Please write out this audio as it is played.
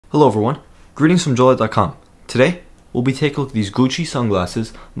Hello everyone, greetings from JoyLot.com. Today, we'll be taking a look at these Gucci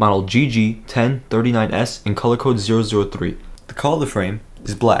sunglasses, model GG1039S in color code 003. The color of the frame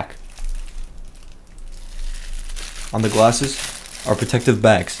is black. On the glasses are protective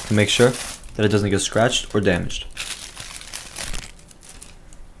bags to make sure that it doesn't get scratched or damaged.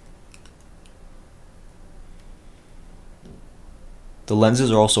 The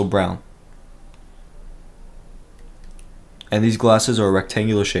lenses are also brown. And these glasses are a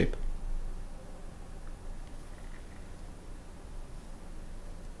rectangular shape.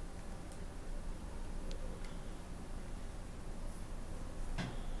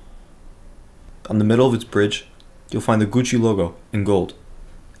 On the middle of its bridge, you'll find the Gucci logo in gold,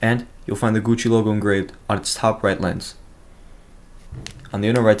 and you'll find the Gucci logo engraved on its top right lens. On the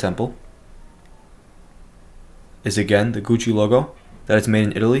inner right temple is again the Gucci logo that it's made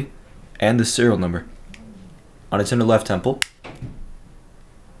in Italy and the serial number. On its inner left temple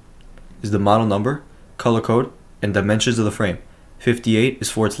is the model number, color code, and dimensions of the frame. 58 is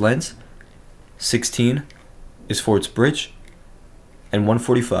for its lens, 16 is for its bridge, and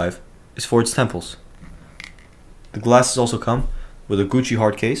 145 is for its temples. The glasses also come with a Gucci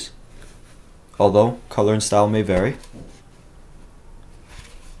hard case, although color and style may vary.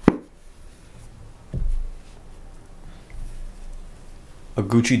 A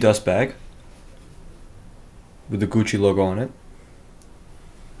Gucci dust bag with the Gucci logo on it,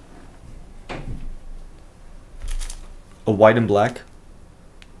 a white and black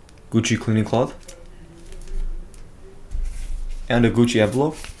Gucci cleaning cloth, and a Gucci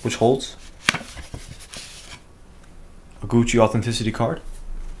envelope which holds a Gucci authenticity card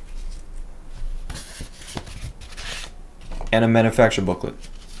and a manufacturer booklet.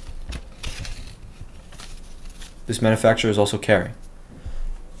 This manufacturer is also carrying.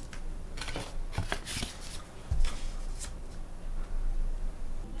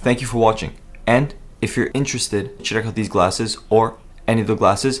 Thank you for watching, and if you're interested to check out these glasses or any of the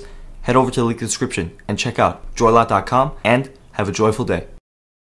glasses, head over to the link in the description and check out JoyLot.com and have a joyful day.